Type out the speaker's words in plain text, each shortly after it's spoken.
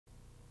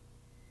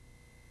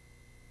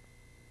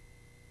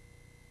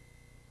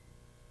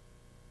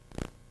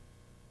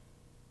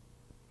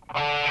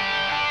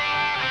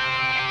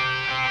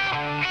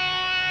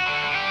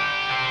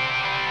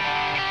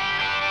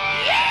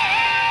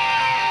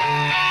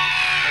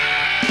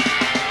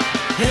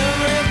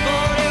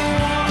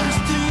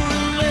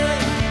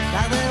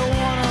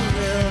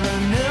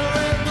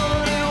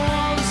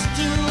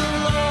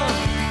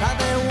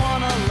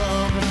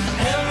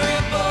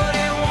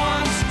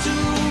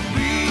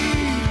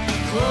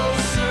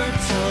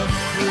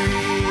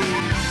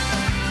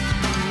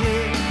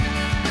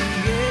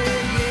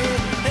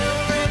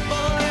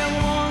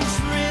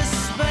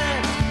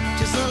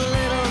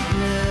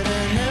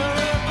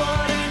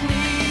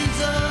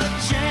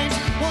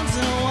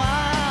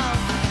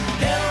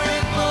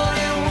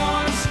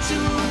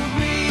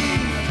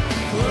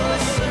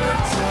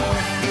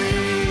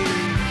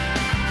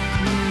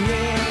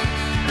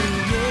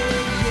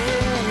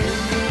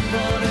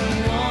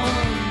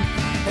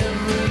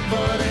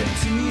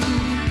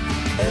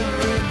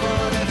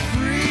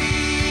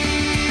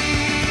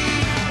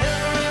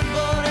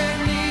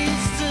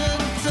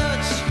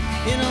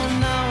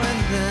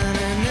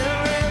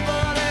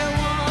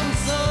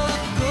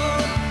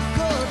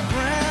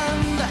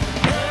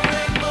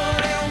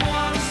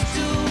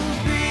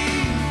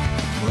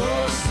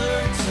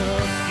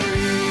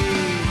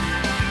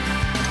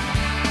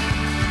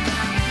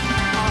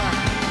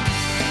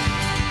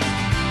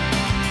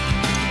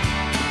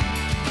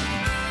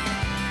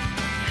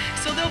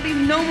there'll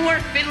be no more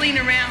fiddling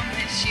around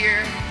this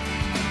year.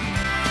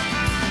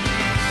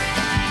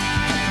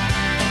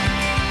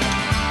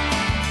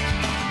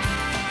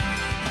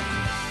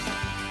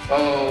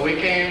 Oh, we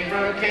came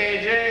from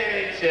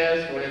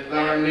KJHS with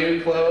our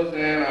new clothes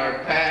and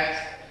our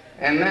packs,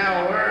 and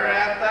now we're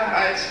at the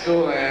high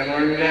school and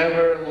we're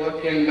never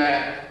looking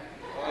back.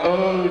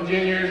 Oh,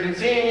 juniors and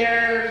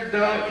seniors,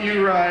 don't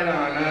you ride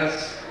on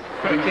us.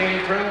 We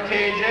came from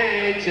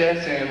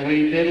KJHS and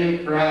we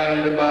didn't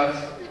ride a bus.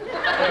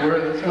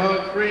 We're the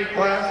smoke-free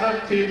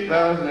class of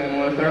 2000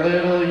 with our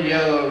little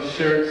yellow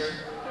shirts.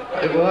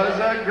 It was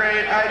a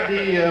great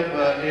idea,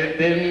 but it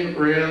didn't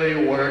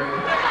really work.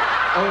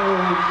 Oh,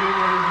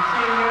 juniors and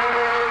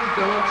seniors,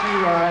 don't you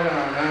ride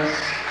on us.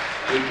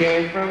 We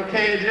came from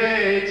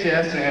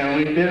KJHS and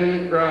we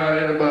didn't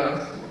ride a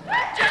bus.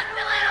 Just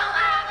a little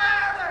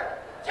louder!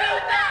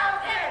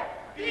 2000!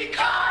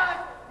 Because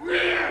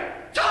we're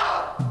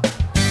tough!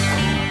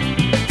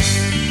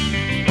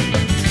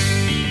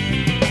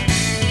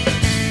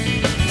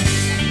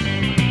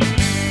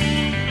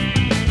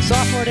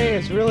 Sophomore day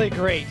is really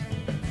great.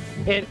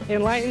 It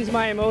enlightens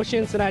my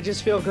emotions and I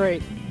just feel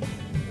great.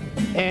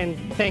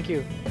 And thank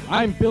you.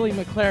 I'm Billy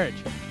McClarridge.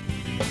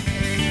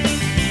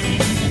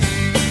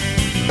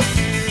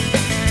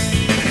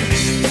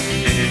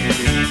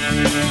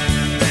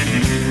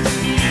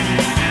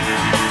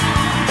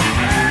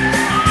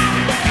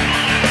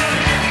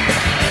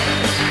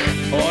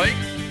 Oi.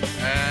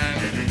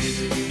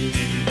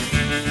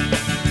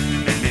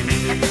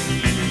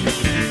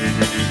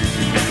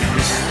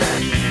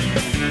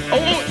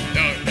 Well,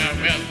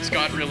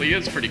 Scott really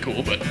is pretty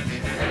cool, but...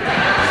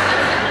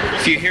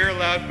 If you hear a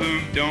loud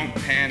boom, don't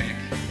panic.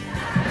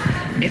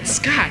 It's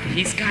Scott.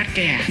 He's got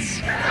gas.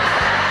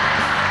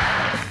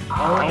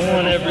 I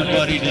want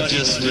everybody to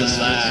just relax.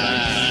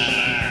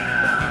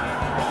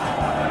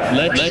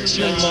 Let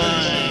your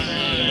mind.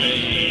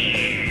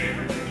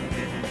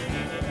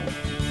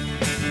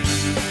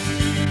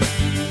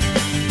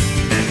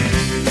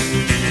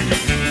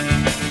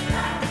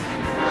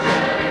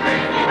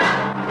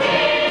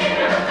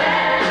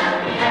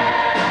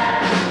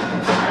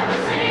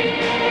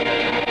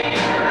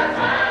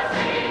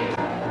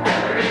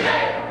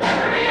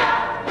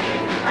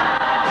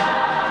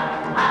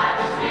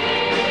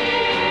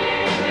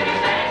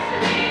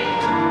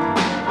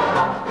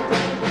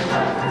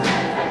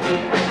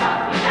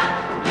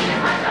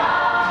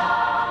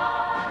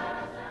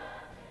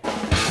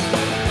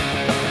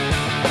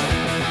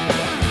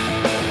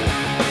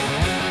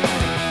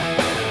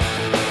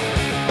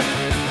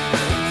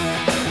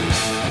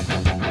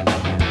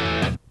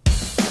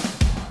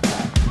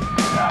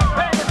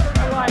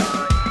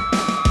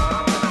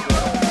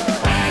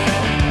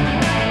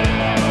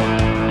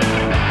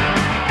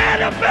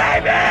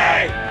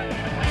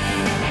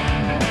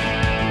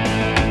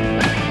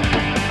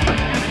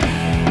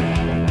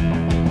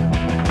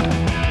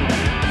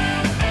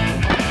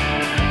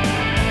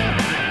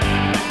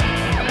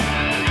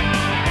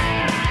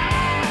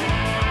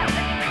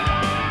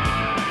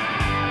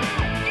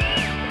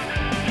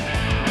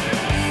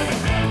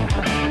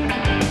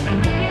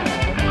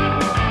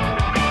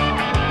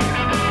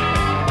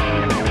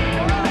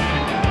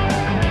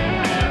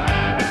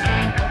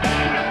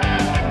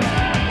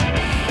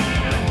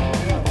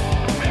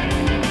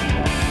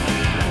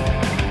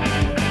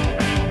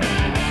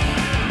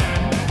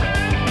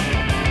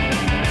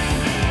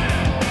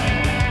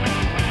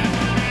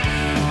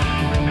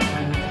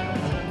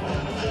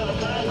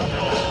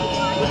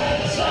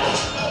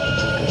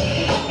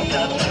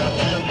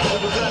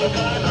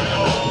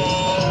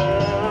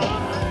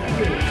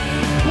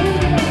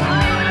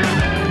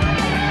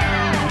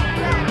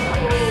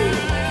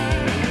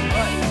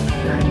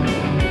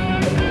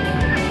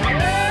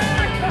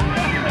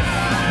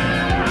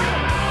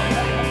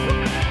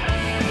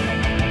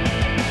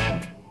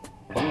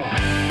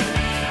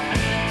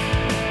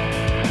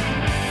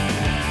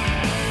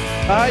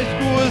 High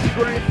school is a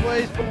great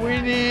place, but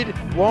we need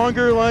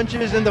longer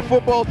lunches and the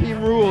football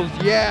team rules,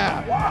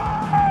 yeah!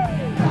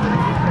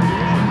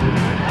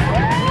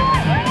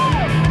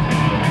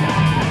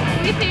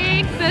 We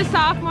think the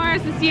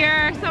sophomores this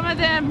year, some of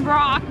them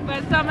rock,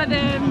 but some of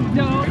them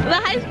don't. The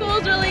high school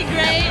is really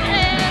great,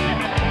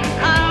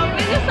 and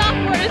being a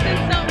sophomore is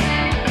so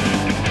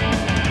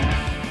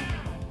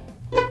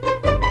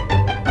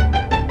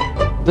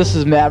great. This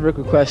is Maverick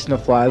requesting a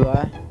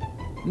flyby.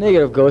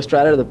 Negative Ghost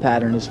Rider, the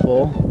pattern is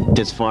full.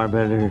 It's far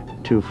better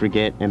to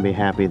forget and be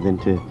happy than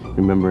to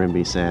remember and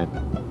be sad.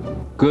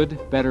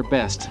 Good, better,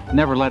 best.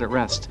 Never let it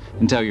rest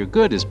until your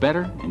good is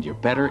better and your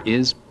better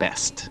is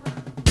best.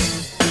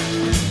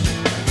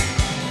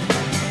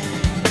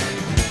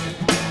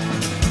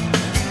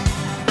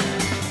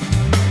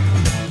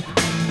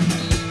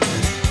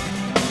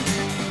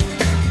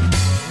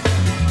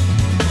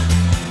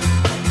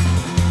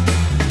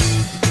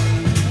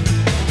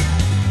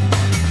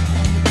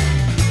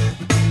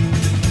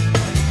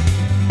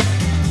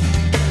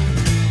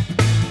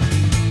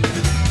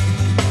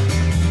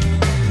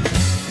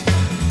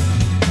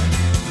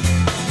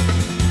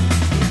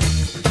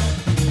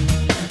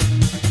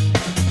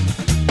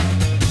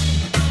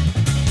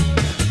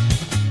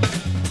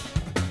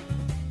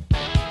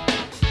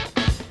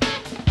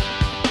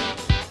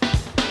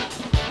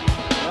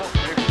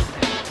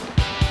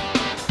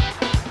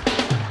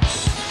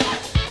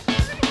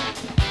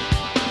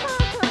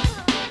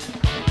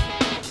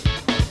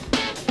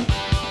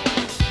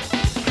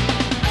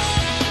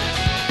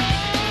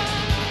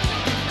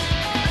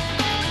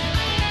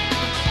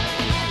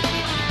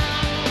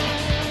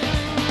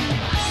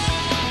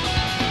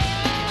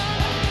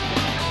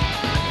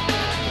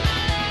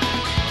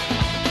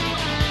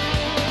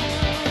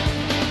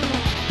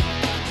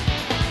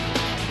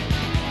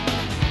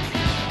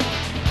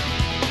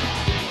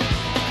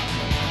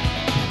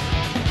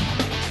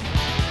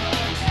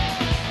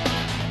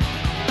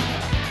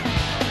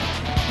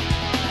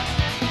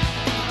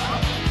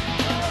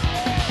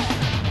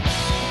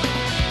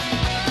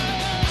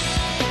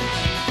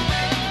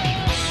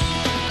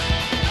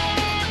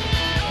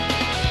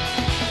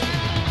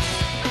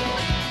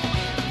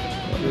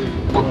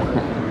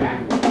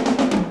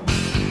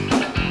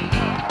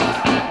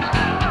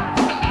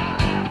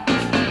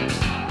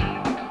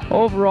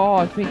 overall,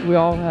 I think we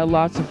all had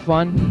lots of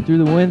fun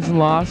through the wins and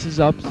losses,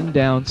 ups and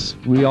downs.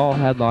 We all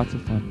had lots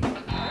of fun.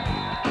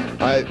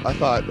 I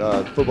thought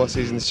football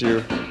season this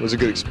year was a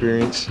good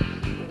experience.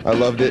 I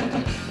loved it.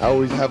 I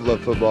always have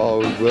loved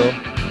football, always will.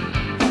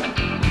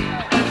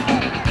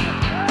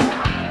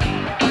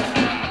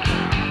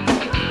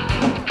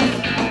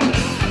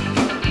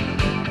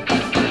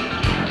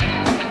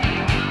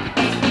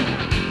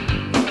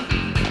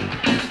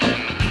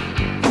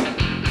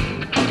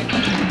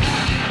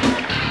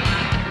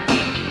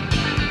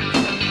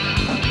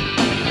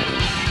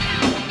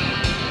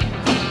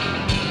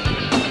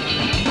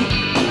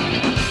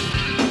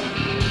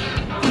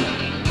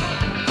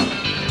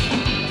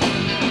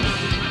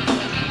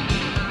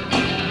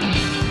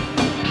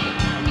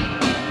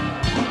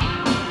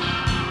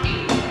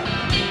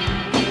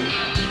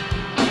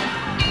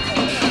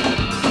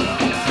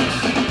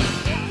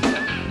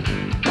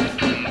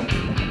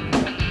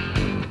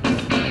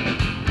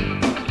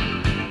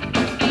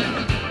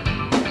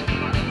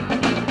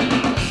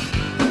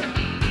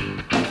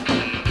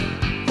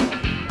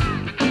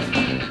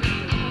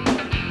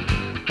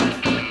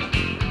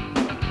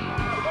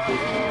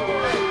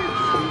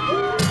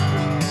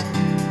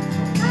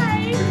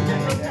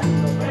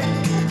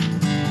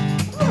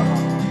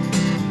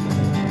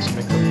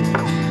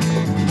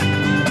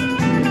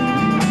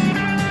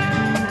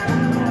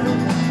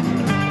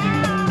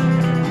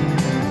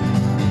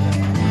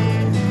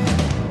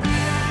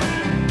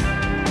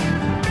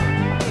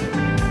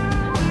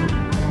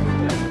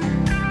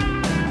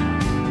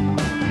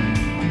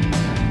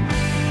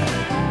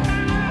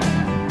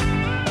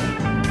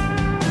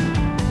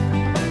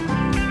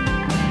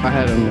 If I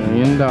had $1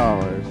 million,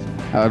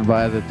 I would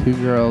buy the two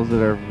girls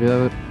that are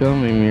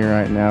filming me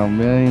right now $1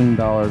 million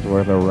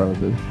worth of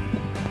roses.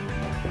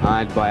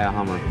 I'd buy a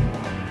Hummer.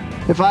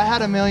 If I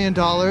had $1 million,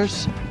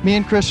 me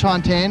and Chris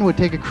Fontaine would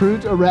take a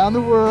cruise around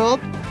the world.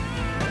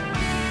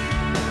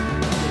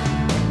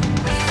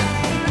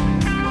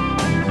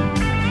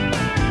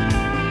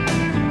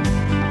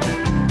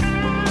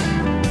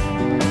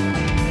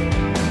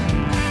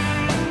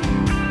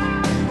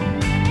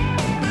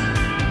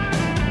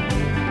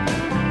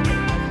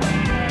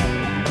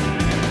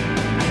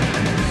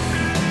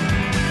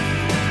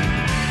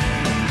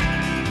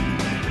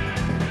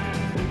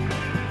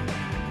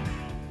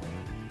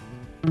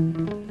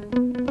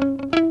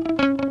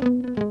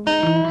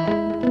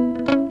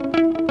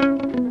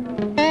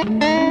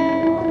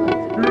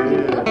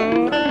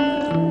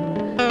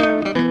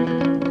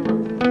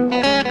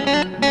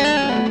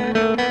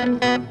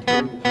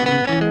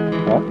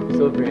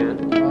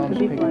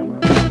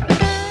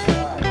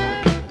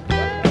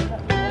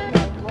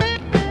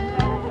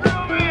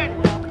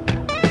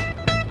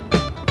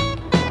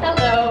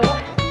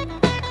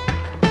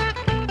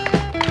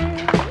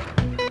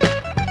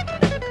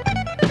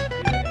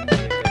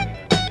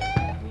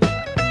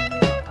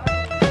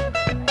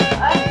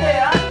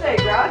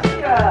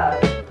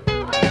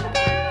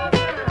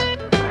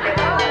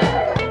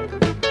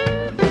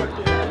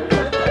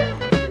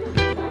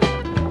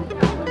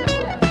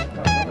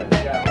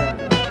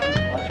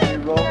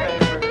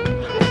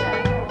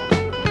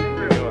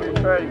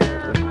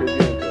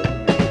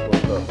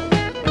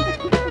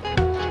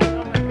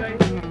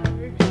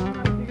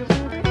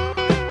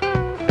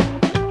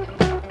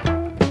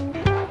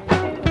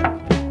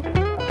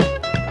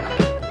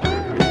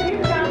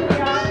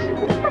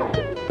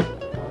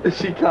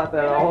 She caught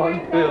that all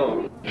on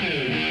film.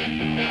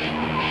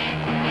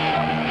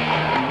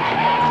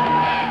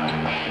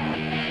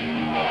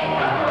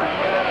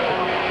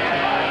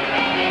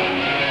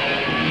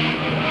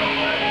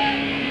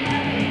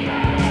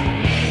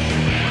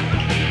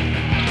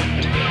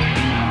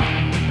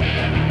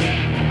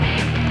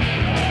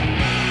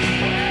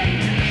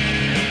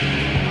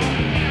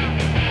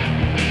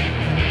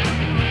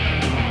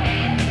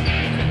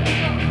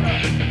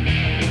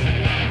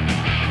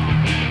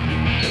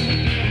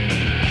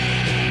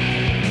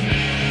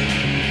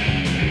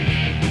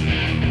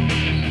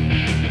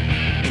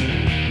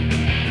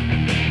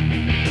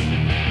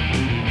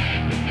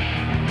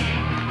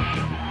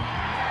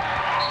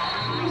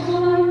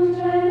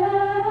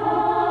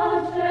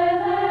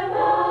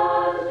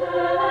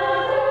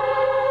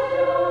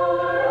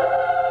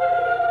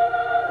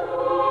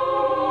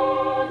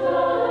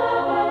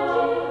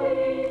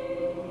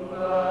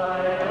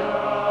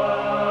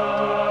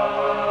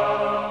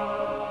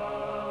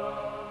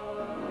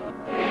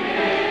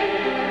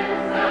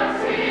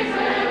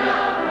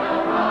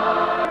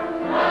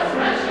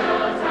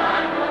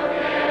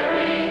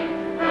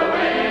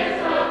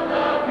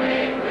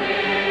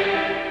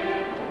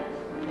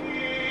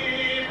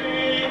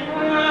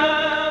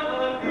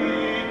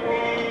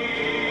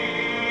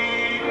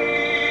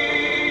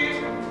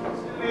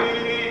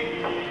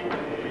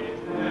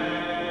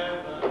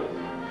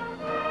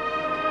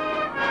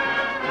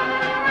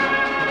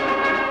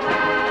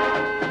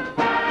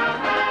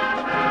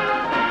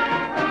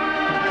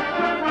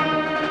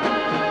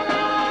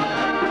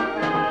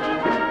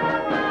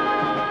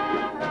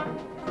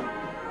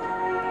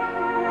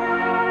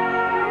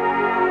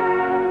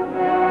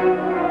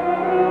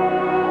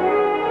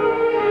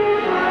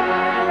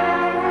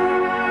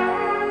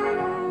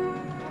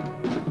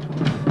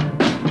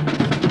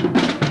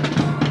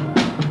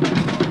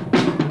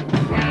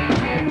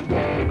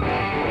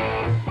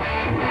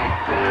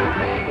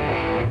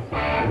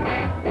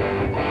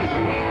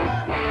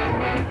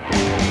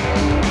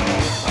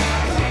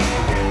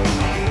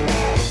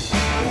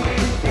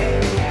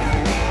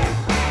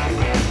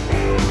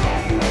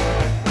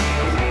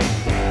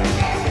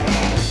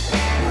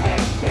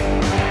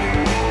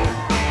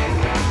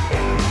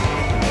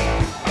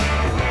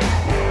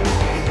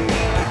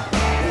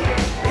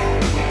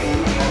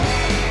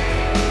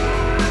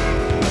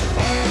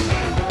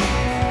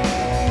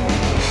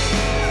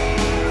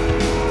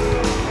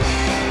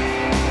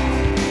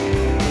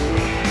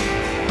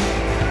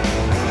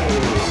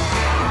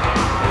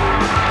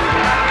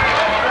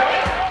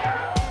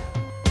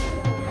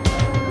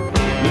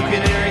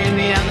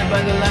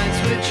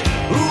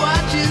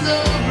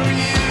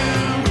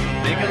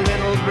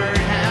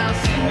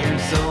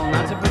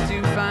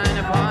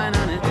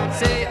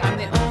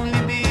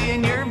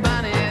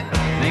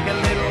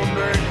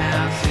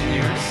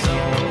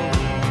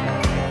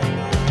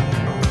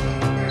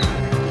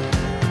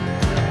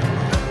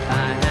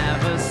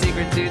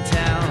 to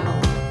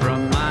tell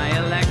from my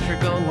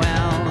electrical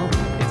well.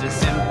 It's a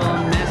simple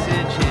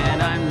message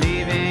and I'm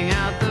leaving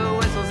out the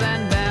whistles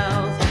and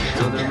bells.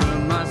 So the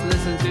room must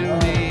listen to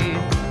me,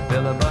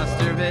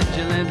 filibuster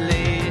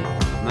vigilantly.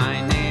 My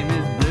name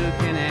is Blue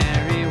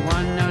Canary,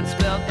 one note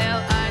spelled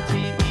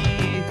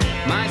L-I-T-E.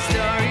 My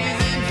story's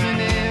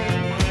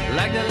infinite,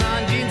 like the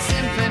Longines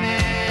Symphony.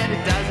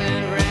 It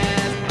doesn't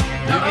rest.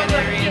 Blue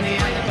Canary in the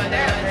other by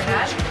the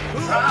switch.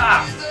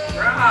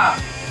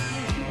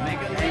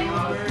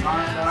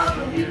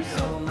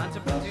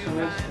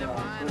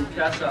 En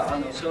casa a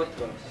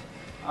nosotros.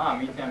 A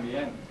mí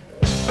también.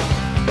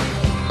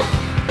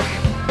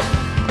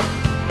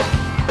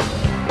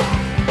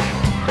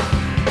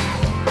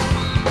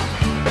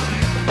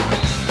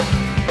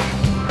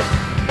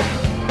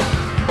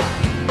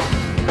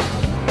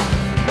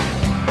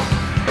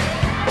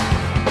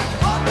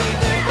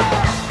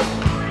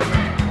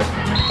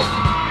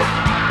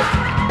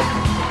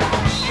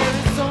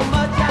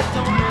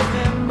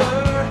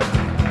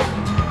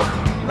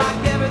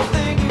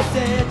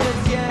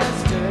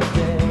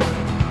 Yesterday,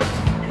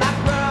 like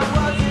where I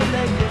was in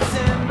Lake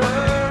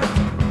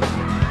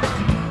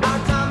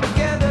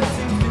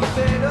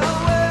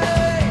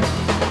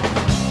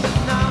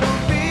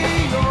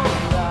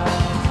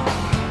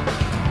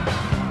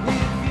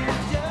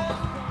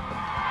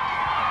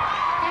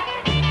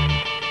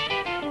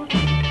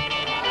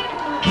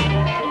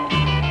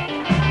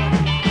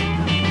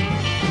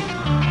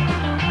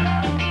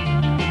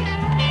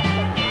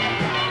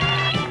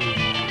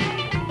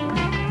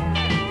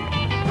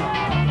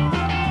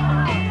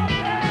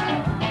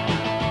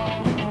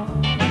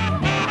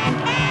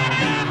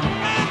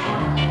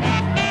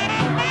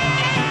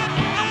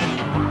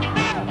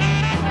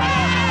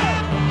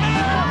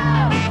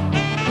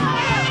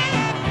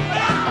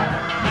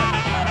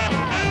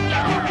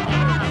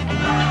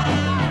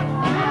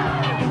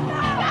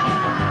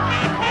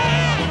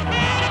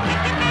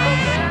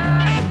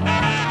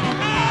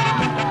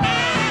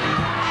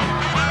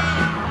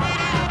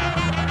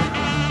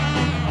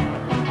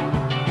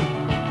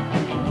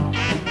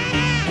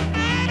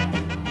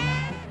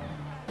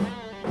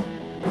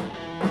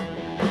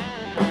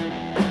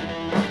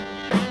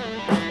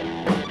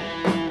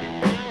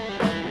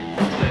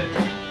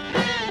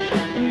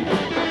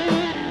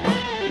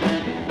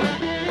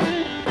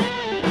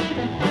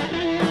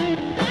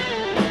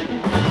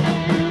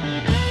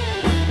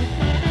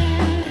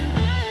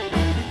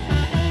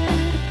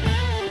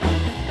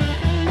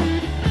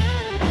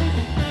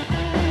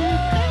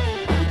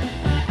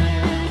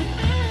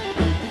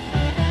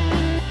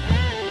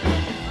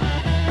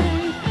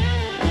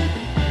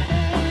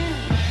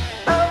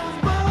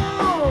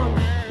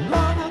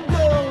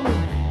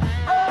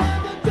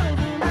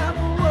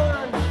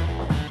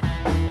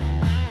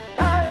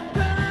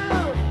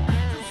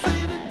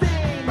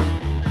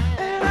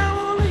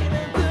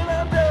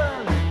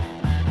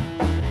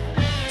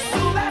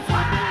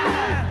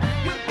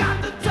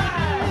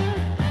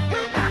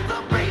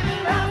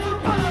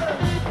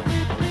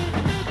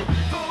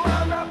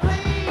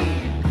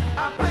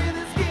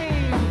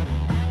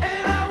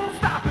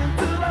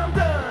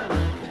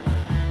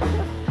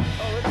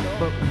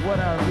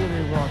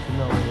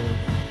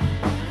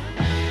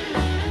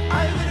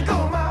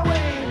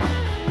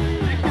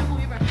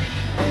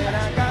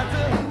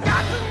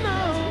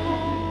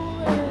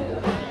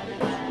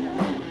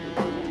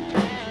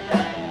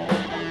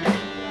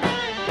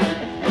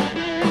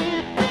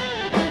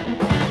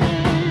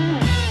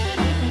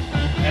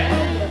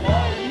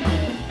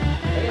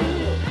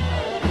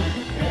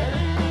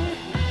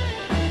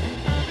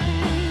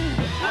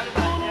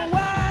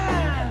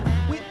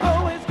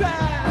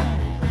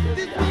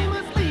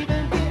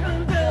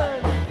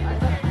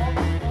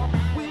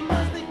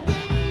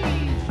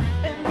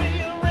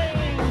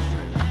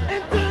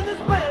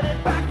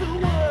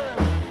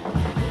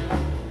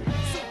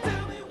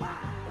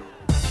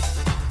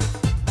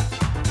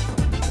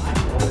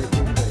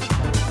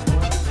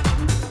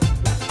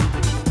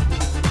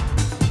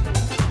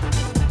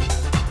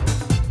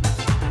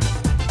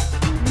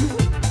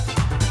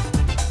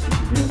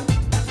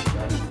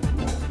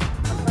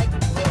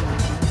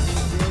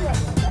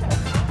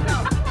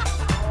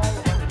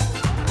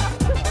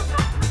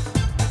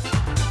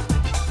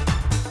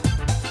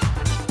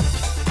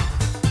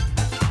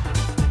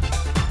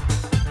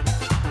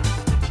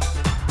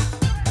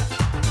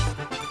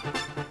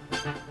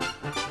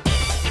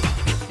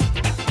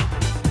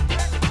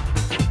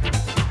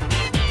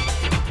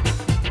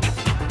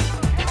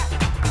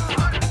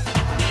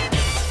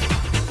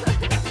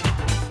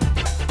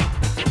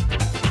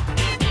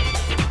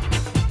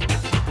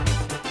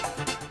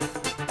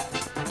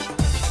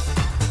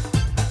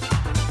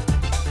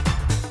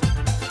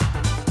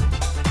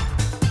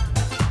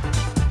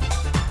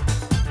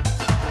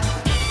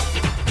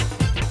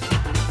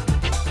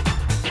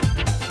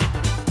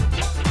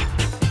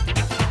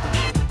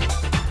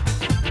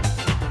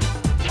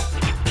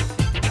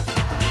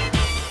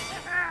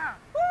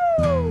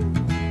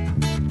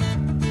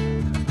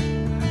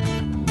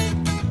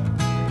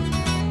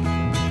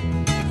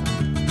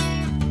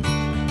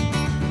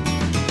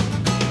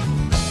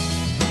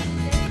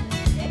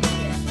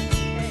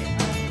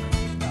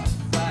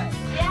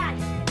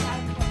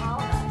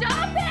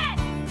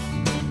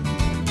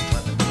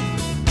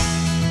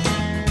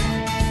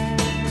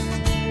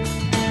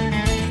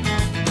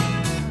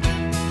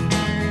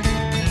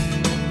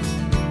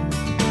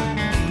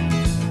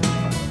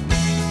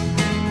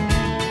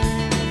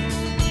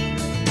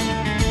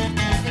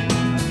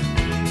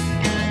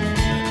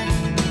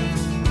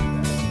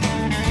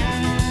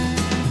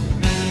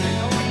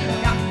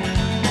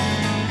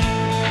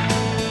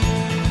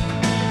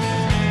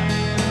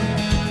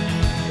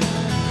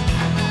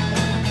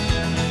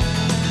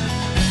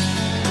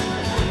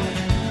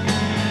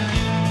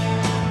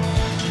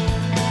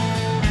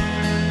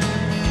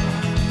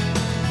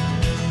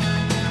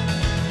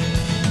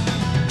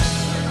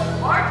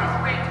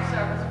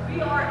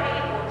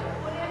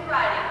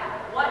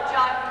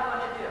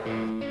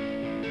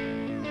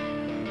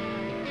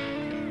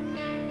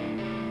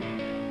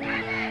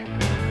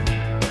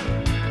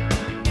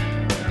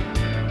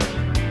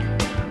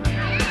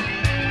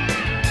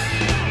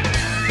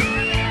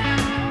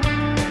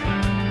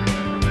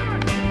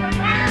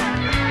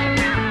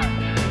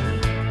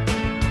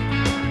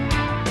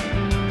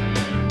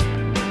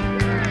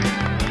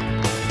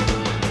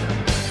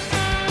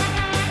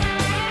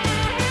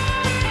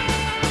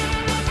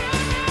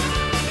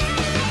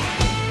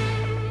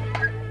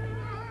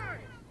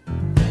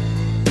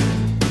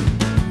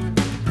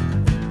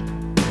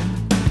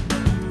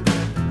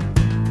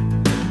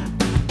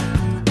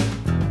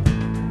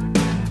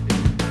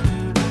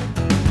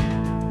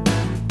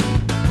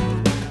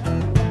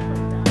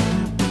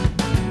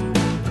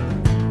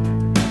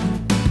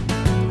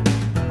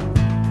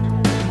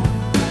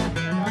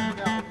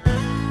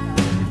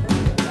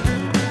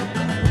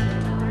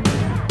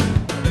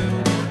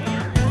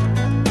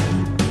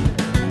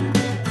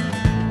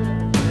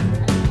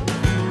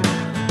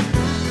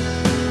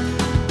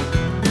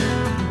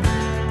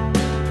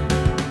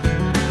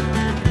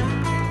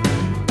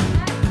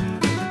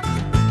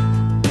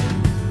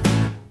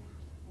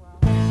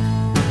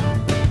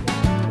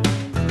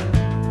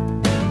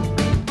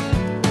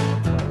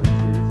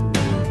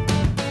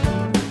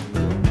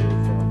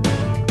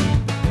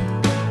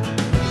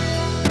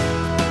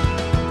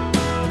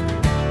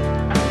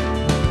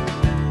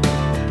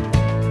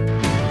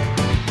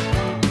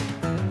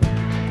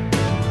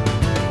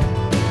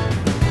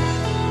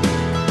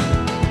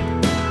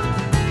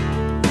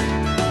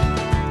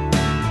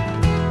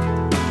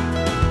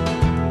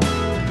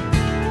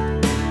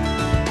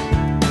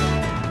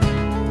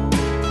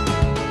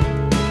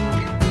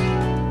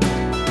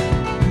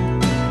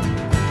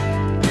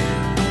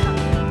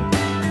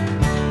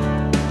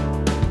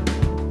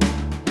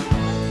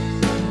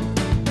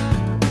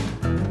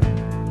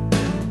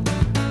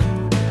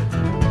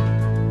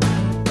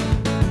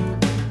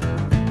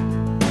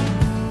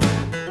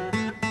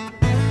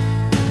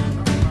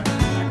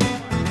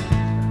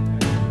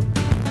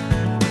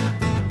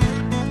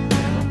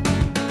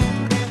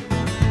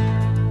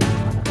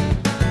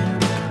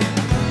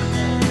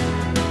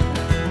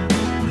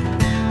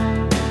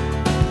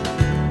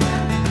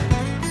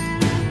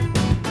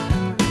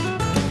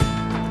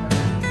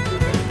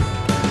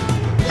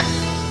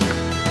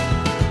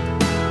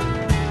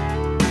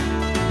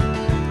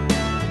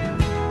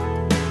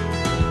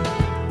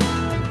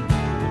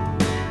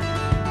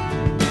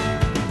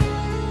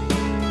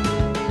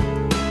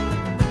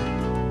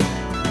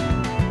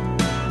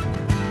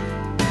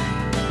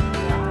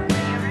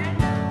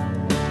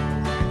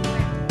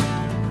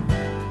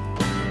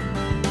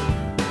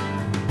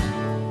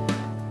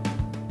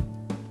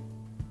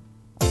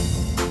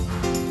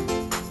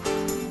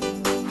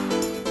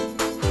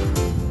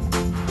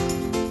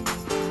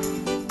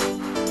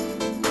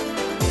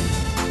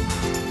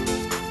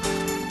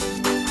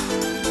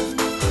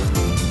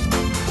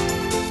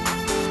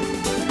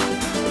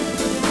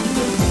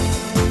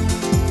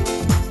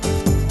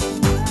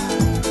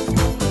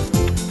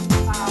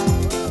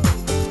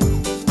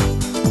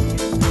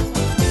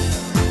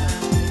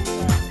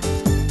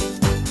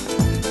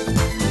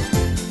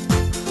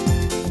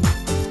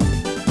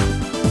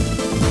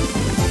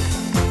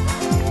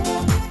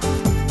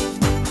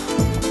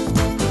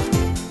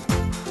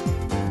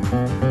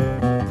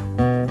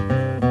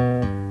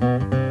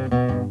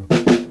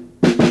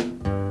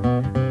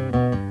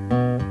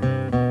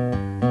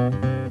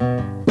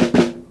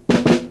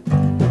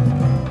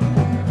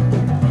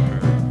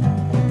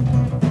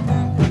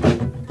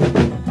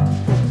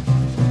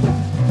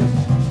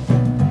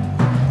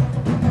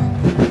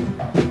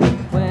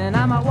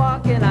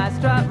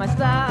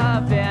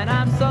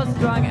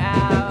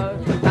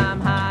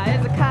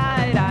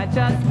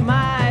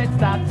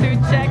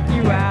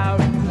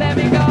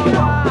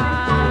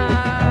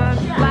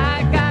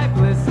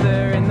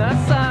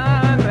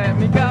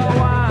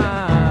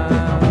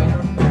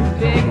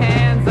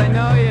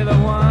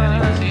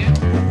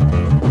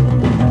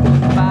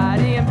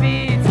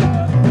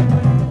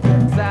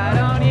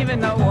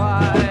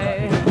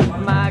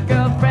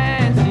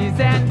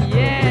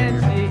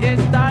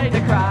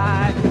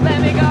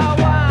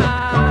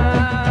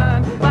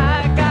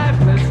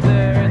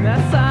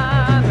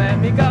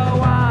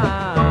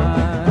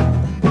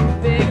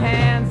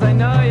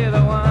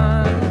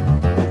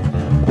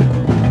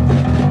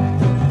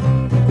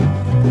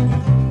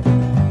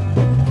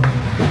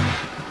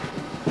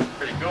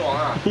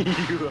And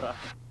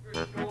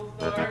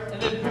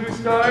then blue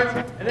stars,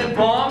 and then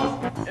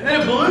bombs, and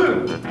then a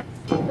balloon.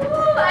 Ooh,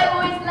 I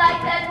always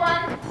liked that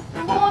one.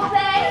 More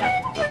play?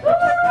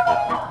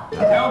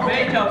 Tell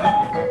Beethoven.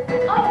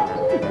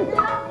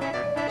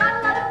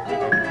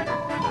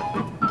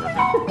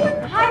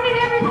 How did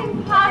everything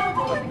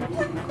possible to keep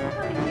him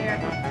coming here?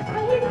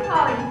 Well, he's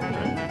calling me.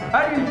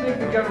 How do you think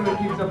the government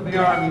keeps up the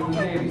Army and the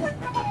Navy?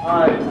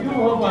 You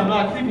hope I'm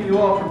not keeping you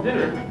all from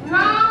dinner. No.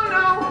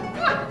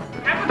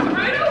 Have a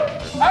tomato?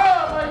 Oh,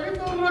 you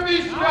go let me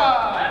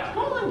stop. That's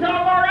cool and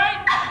job, all right?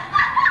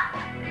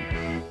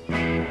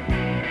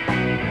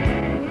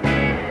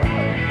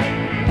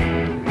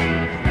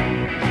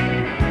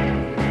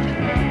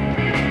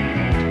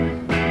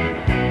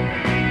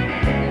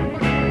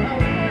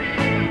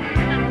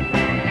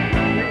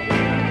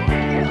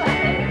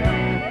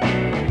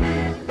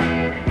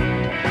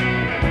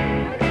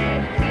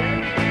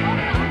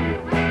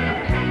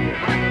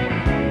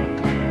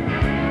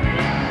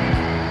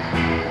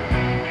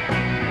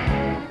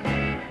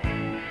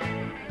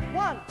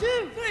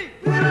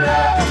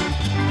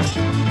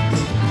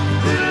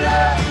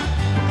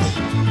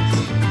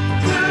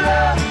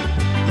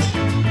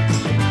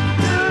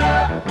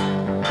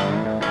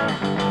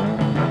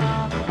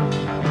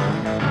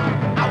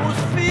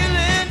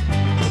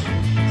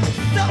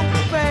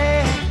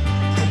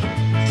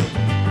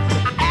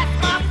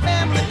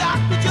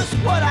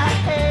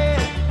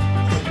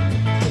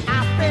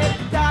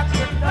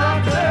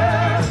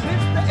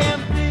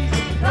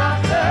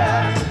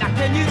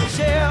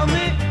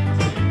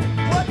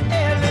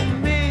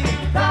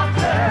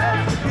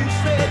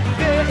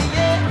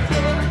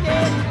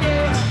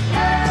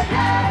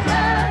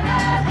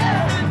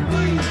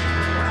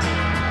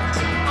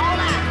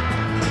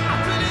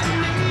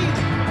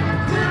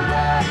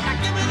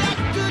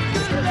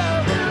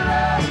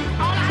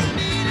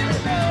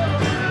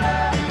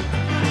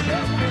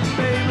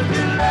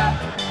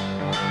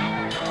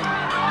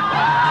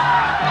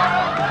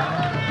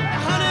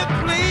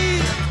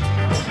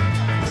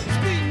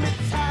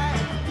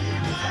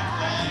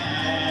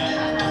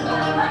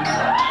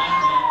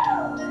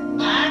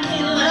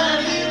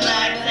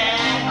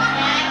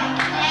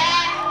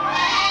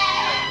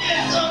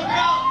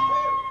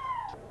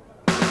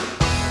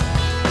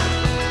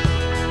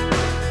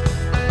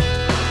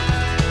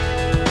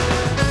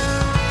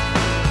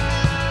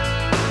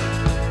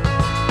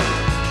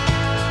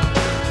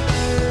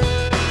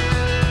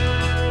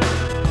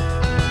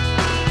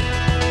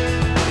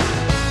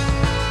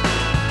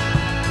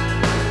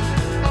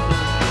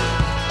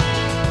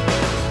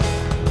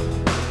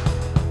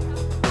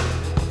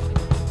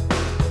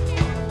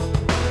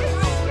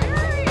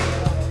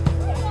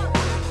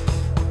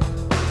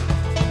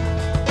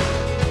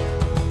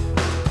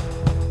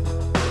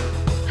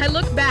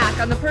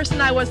 On the person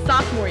I was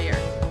sophomore year,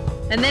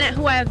 and then at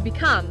who I have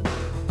become,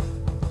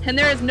 and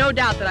there is no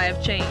doubt that I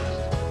have changed.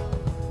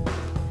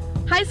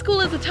 High school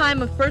is a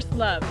time of first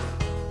love,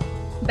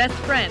 best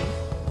friends,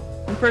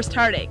 and first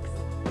heartaches.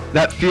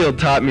 That field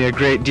taught me a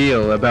great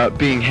deal about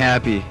being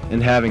happy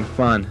and having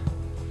fun.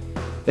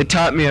 It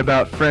taught me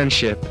about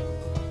friendship,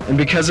 and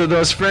because of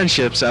those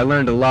friendships, I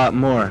learned a lot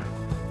more.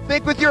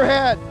 Think with your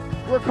head,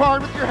 work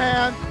hard with your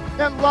hands,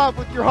 and love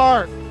with your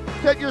heart.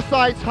 Set your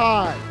sights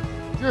high.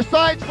 Your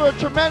sights for a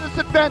tremendous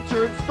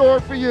adventure in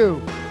store for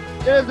you.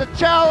 It is a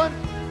challenge,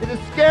 it is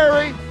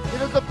scary,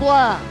 it is a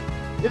blast.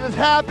 It is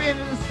happy and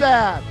it is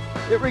sad.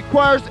 It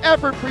requires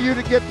effort for you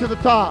to get to the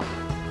top.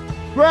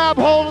 Grab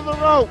hold of the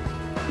rope.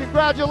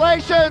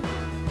 Congratulations.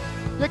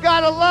 You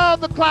gotta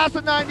love the class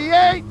of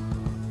 '98.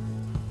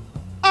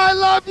 I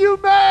love you,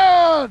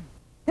 man!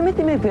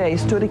 Timothy McVeigh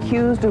stood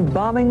accused of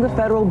bombing the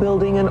federal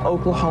building in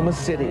Oklahoma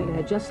City. She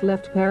had just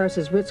left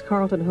Paris's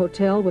Ritz-Carlton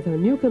Hotel with her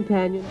new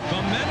companion. The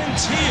men in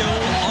teal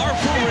are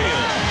for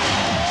real.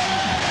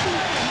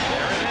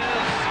 There it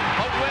is,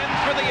 a win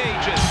for the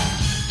ages.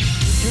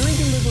 The jury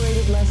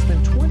deliberated less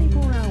than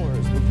 24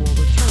 hours before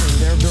returning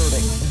their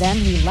verdict. Then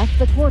he left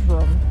the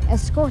courtroom,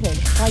 escorted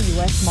by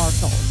U.S.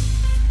 Marshals.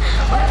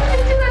 What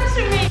did you do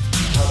to me?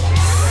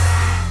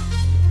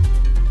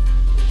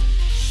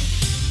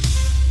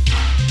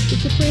 The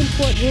Supreme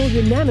Court ruled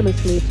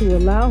unanimously to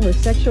allow her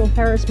sexual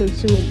harassment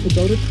suit to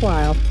go to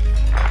trial.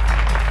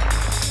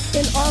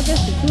 In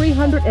August,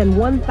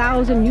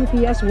 301,000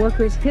 UPS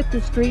workers hit the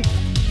street.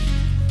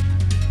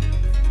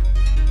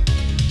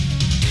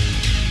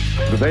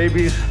 The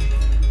babies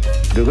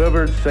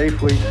delivered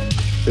safely.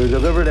 They were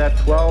delivered at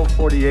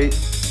 12:48.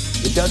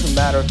 It doesn't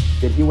matter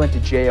that he went to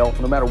jail.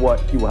 No matter what,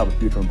 he will have a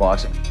future in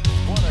boxing.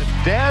 What a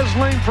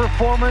dazzling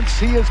performance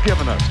he has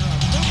given us.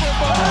 Super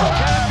Bowl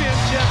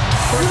championship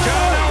for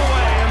John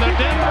Elway and the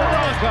Denver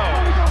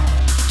Broncos.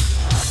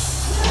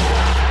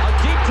 A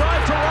deep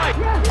drive to right.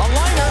 A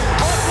liner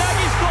off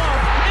Nagy's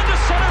glove into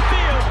center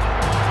field.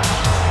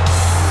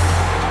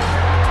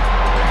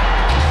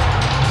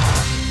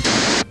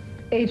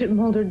 Agent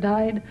Mulder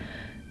died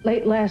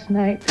late last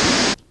night.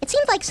 It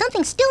seems like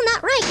something's still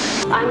not right.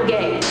 I'm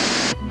gay.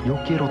 Yo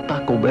quiero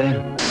Taco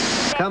Bell.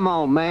 Come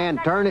on, man,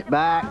 turn it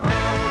back.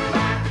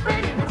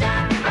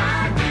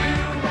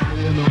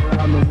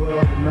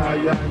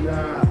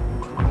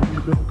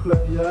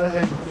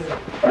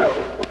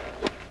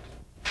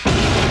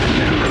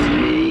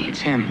 It's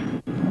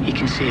him. He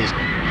can see us.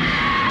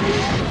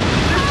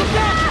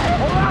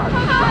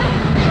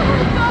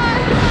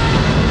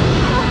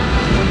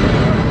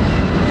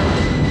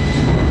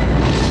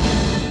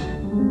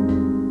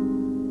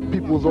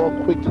 People was all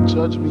quick to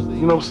judge me,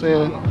 you know what I'm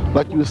saying?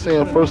 Like you were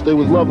saying, first they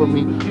was loving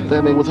me,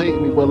 then they was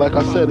hating me, but like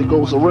I said, it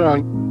goes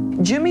around.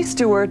 Jimmy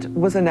Stewart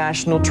was a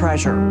national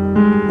treasure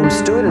who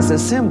stood as a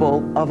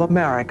symbol of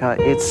America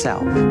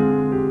itself.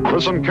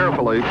 Listen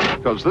carefully,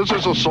 because this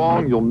is a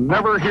song you'll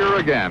never hear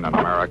again in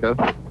America.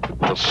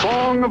 The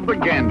song of the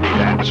Gandhi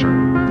dancer.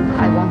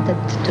 I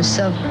wanted to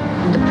serve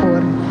the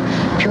poor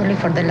purely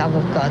for the love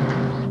of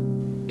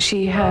God.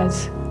 She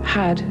has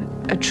had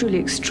a truly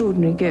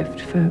extraordinary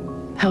gift for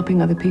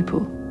helping other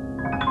people.